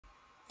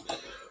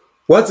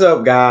What's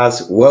up,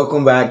 guys?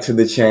 Welcome back to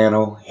the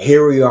channel.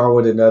 Here we are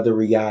with another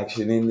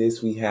reaction. In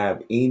this, we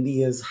have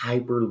India's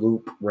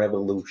Hyperloop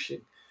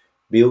revolution,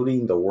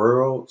 building the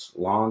world's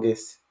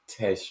longest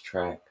test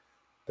track,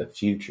 the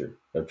future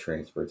of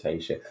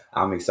transportation.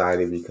 I'm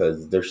excited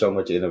because there's so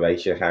much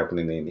innovation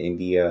happening in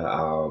India.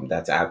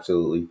 That's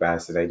absolutely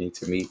fascinating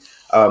to me.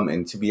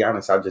 And to be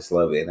honest, I just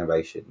love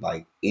innovation,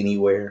 like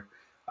anywhere.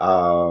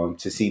 To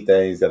see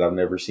things that I've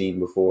never seen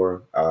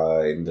before.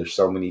 And there's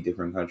so many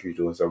different countries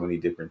doing so many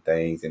different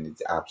things, and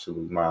it's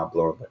absolutely mind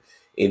blowing. But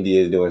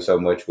India is doing so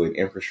much with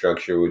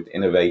infrastructure, with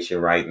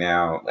innovation right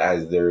now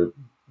as they're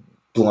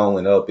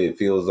blowing up, it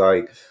feels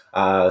like.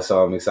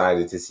 So I'm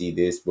excited to see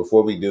this.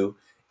 Before we do,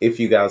 if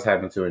you guys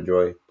happen to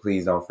enjoy,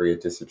 please don't forget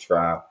to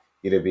subscribe,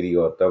 get a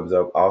video a thumbs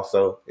up.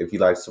 Also, if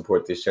you'd like to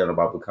support this channel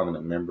by becoming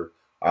a member,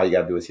 all you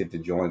gotta do is hit the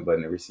join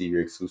button to receive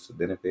your exclusive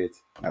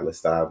benefits. Now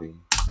let's dive in.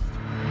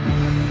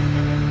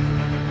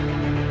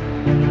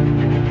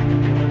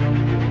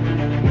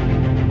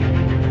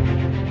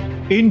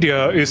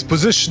 India is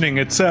positioning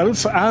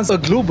itself as a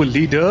global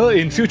leader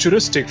in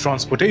futuristic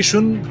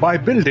transportation by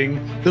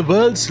building the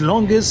world's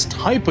longest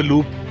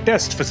Hyperloop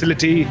test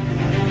facility.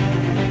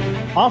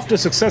 After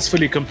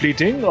successfully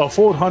completing a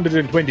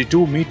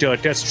 422-meter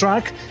test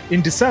track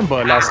in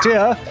December last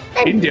year,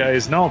 India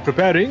is now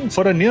preparing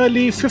for a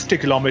nearly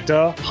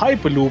 50-kilometer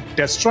Hyperloop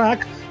test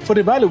track for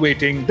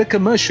evaluating the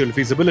commercial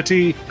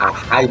feasibility.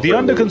 The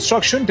under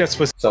construction test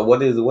facility. So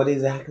what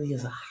exactly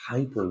is a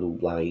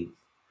Hyperloop like?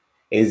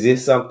 Is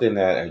this something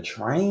that a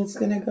train's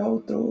gonna go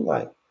through?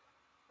 Like,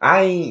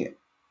 I ain't,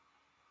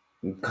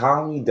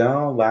 call me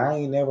dumb, but I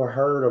ain't never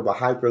heard of a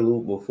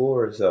Hyperloop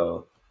before,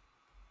 so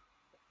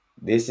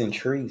this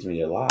intrigues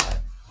me a lot.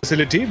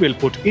 Facility will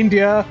put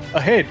India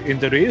ahead in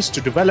the race to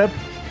develop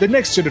the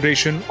next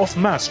generation of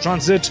mass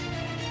transit.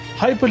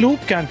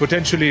 Hyperloop can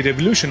potentially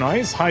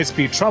revolutionize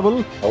high-speed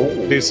travel.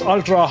 This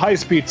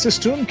ultra-high-speed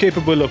system,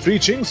 capable of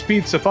reaching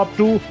speeds of up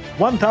to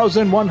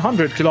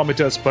 1,100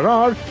 kilometers per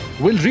hour,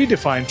 will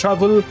redefine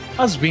travel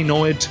as we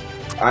know it.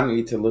 I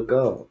need to look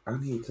up.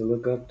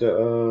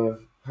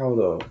 Hold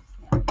up.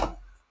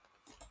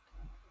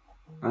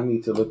 I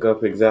need to look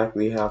up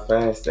exactly how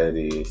fast that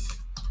is,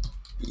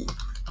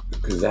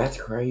 because that's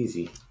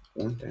crazy.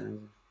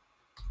 1,000.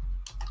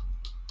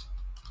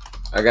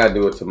 I gotta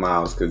do it to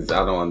miles because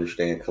I don't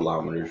understand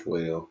kilometers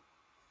well.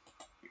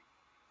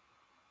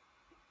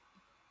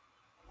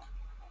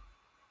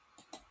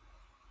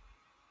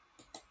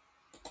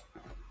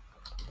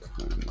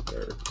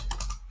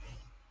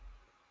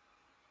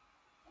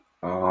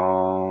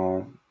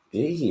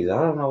 Geez, I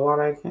don't know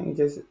why I can't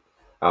just.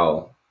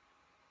 Oh,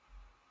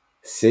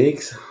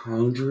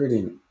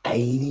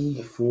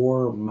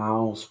 684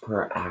 miles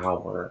per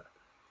hour.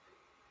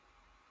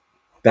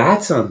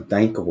 That's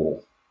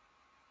unthinkable.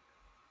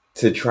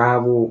 To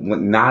travel,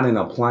 not in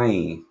a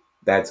plane.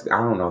 That's,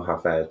 I don't know how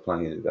fast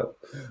planes go,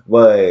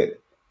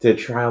 but to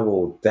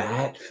travel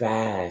that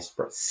fast,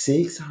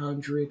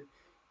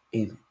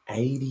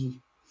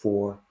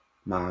 684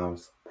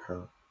 miles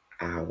per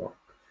hour.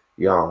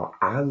 Y'all,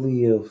 I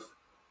live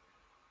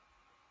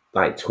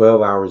like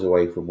 12 hours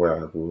away from where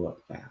I grew up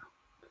now.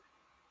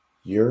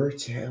 You're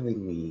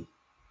telling me,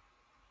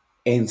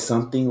 and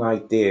something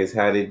like this,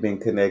 had it been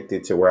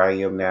connected to where I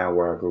am now,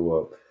 where I grew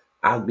up,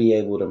 I'd be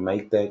able to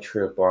make that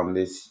trip on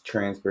this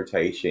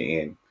transportation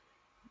in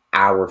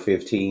hour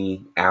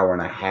 15, hour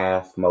and a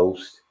half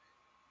most,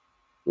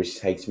 which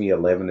takes me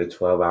 11 to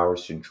 12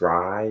 hours to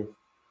drive.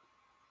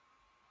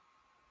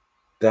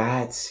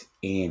 That's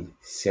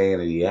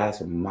insanity.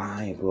 That's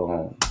mind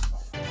blowing.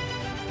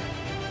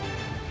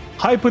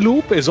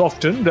 Hyperloop is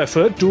often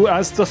referred to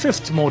as the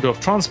fifth mode of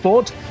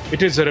transport.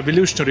 It is a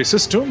revolutionary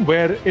system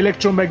where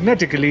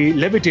electromagnetically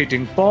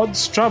levitating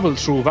pods travel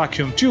through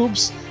vacuum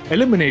tubes,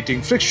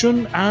 eliminating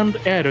friction and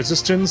air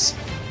resistance.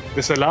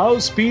 This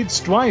allows speeds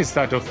twice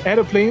that of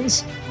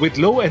aeroplanes with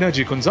low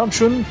energy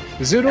consumption,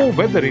 zero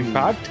weather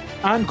impact,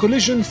 and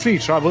collision-free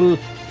travel.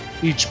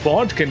 Each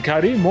pod can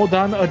carry more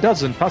than a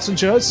dozen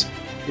passengers.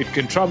 It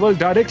can travel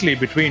directly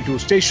between two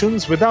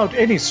stations without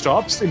any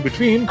stops in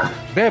between,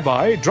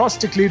 thereby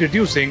drastically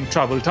reducing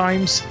travel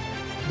times.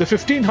 The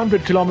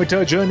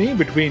 1,500-kilometer journey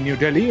between New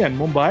Delhi and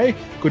Mumbai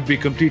could be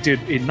completed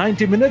in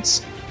 90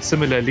 minutes.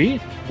 Similarly,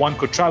 one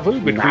could travel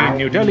between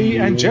New Delhi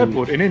and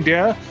Jaipur in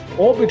India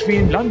or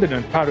between London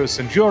and Paris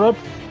in Europe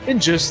in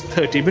just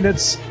 30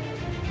 minutes.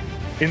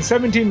 In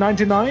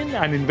 1799,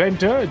 an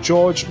inventor,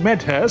 George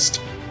Medhurst,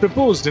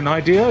 proposed an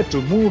idea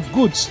to move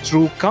goods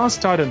through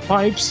cast iron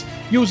pipes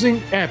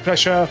using air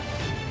pressure.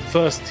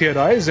 First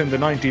theorized in the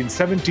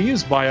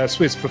 1970s by a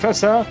Swiss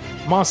professor,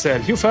 Marcel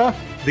Huffer,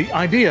 the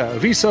idea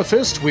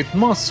resurfaced with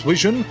mass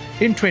vision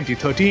in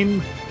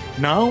 2013.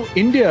 Now,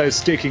 India is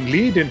taking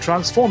lead in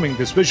transforming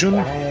this vision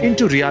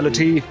into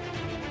reality.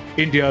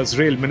 India's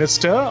Rail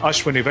Minister,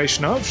 Ashwani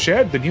Vaishnav,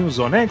 shared the news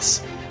on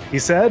X. He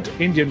said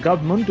Indian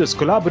government is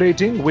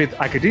collaborating with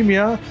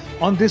academia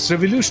on this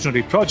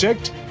revolutionary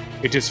project.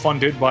 It is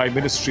funded by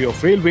Ministry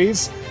of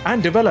Railways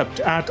and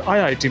developed at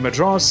IIT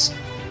Madras.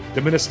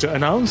 The minister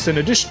announced an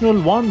additional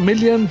 $1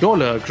 million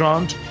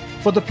grant.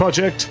 for the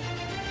project.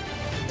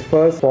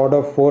 First pod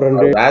of Oh,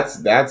 400.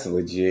 that's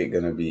legit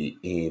gonna be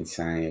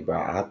insane, bro.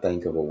 I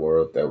think of a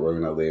world that we're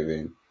gonna live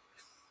in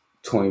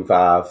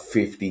 25,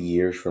 50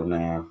 years from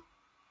now.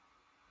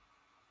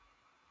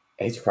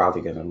 It's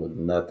probably gonna look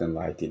nothing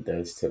like it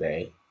does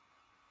today.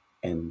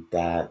 And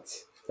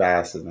that's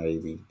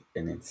fascinating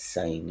and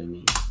insane to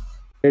me.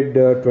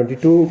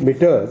 22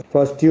 meters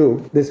first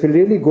tube. This will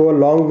really go a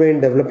long way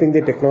in developing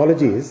the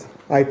technologies.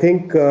 I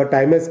think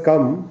time has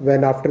come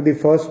when, after the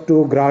first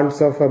two grants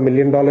of $1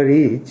 million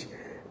each,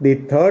 the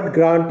third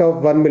grant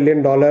of $1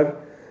 million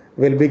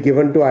will be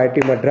given to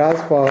IIT Madras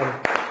for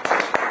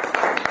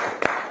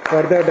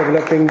further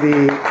developing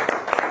the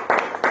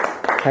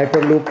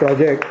Hyperloop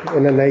project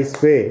in a nice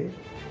way.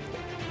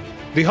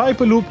 The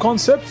Hyperloop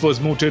concept was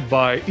mooted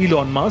by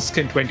Elon Musk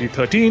in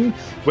 2013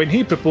 when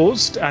he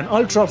proposed an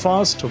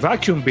ultra-fast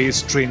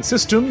vacuum-based train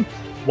system,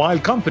 while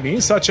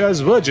companies such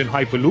as Virgin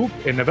Hyperloop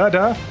in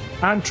Nevada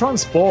and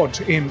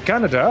Transport in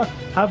Canada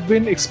have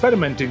been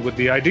experimenting with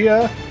the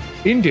idea.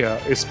 India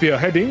is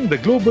spearheading the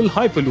global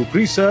Hyperloop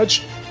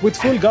research with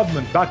full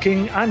government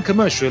backing and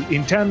commercial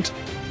intent.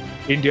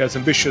 India's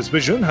ambitious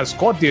vision has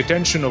caught the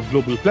attention of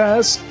global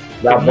players.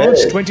 In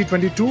March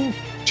 2022,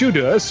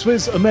 Tudor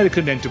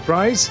Swiss-American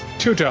enterprise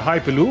Tudor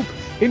Hyperloop,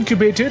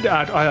 incubated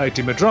at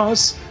IIT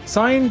Madras,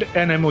 signed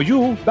an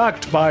MOU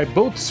backed by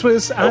both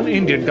Swiss and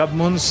Indian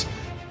governments.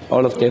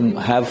 All of them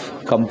have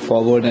come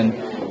forward and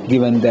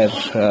given their,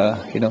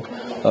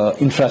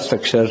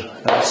 infrastructure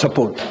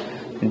support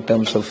in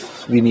terms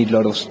of we need a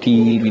lot of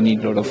steel, we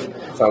need a lot of.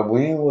 So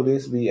when will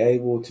this be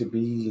able to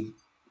be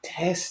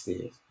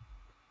tested?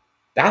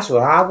 That's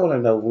what I want to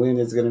know, when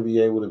it's going to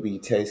be able to be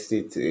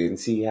tested and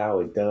see how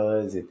it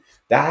does. And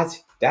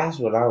that's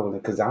what I want to,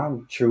 because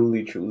I'm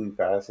truly, truly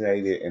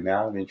fascinated and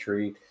now I'm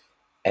intrigued.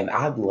 And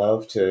I'd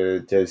love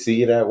to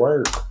see it at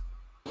work.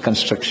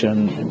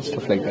 Construction and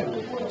stuff like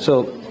that.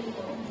 So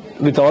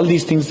with all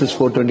these things, this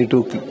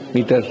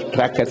 422-meter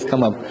track has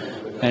come up,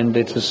 and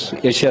it is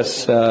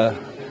Asia's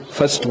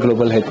first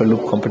global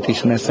Hyperloop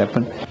competition has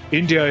happened.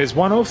 India is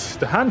one of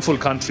the handful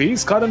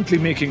countries currently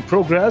making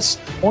progress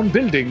on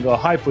building a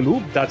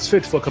Hyperloop that's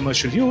fit for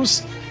commercial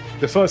use.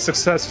 The first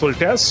successful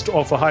test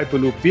of a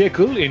Hyperloop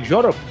vehicle in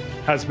Europe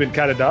has been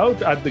carried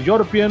out at the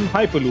European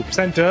Hyperloop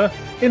Center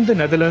in the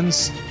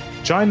Netherlands.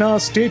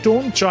 China's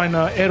state-owned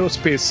China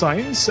Aerospace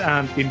Science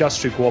and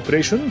Industry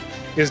Corporation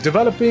is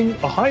developing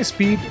a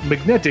high-speed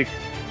magnetic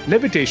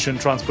levitation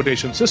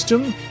transportation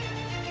system.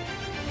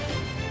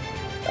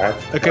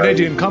 A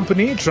Canadian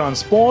company,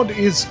 Transport,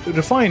 is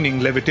refining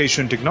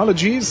levitation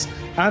technologies,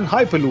 and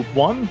Hyperloop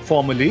One,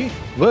 formerly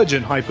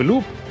Virgin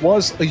Hyperloop,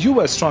 was a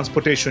US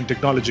transportation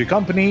technology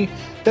company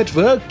that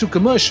worked to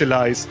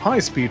commercialize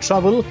high-speed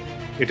travel.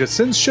 It has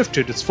since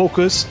shifted its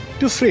focus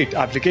to freight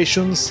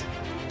applications.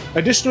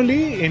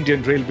 Additionally,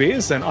 Indian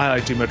Railways and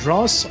IIT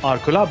Madras are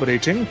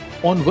collaborating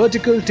on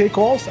vertical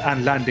takeoff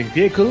and landing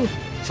vehicle,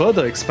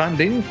 further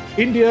expanding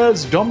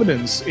India's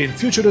dominance in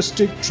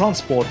futuristic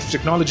transport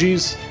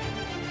technologies.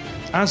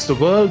 As the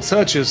world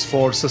searches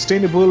for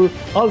sustainable,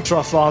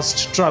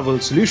 ultra-fast travel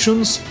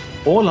solutions,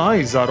 all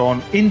eyes are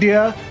on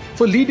India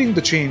for leading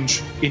the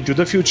change into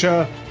the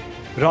future.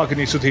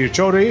 Ragini Sudhir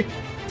Chaure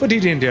for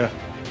DD India.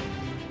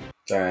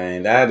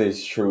 Dang, that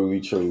is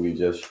truly, truly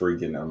just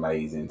freaking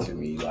amazing to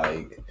me.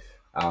 Like,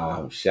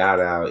 shout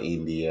out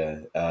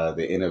India.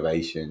 The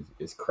innovation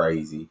is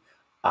crazy.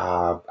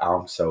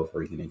 I'm so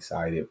freaking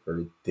excited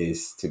for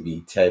this to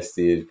be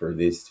tested, for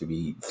this to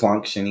be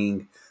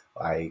functioning.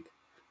 Like,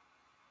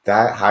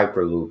 that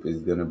Hyperloop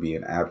is going to be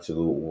an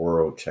absolute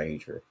world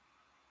changer.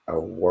 A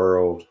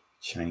world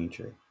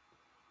changer.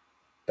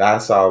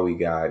 That's all we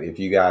got. If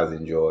you guys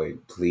enjoyed,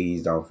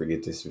 please don't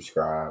forget to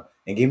subscribe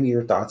and give me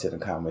your thoughts in the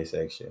comment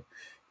section.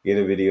 Give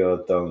the video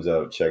a thumbs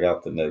up. Check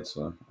out the next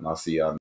one, and I'll see y'all.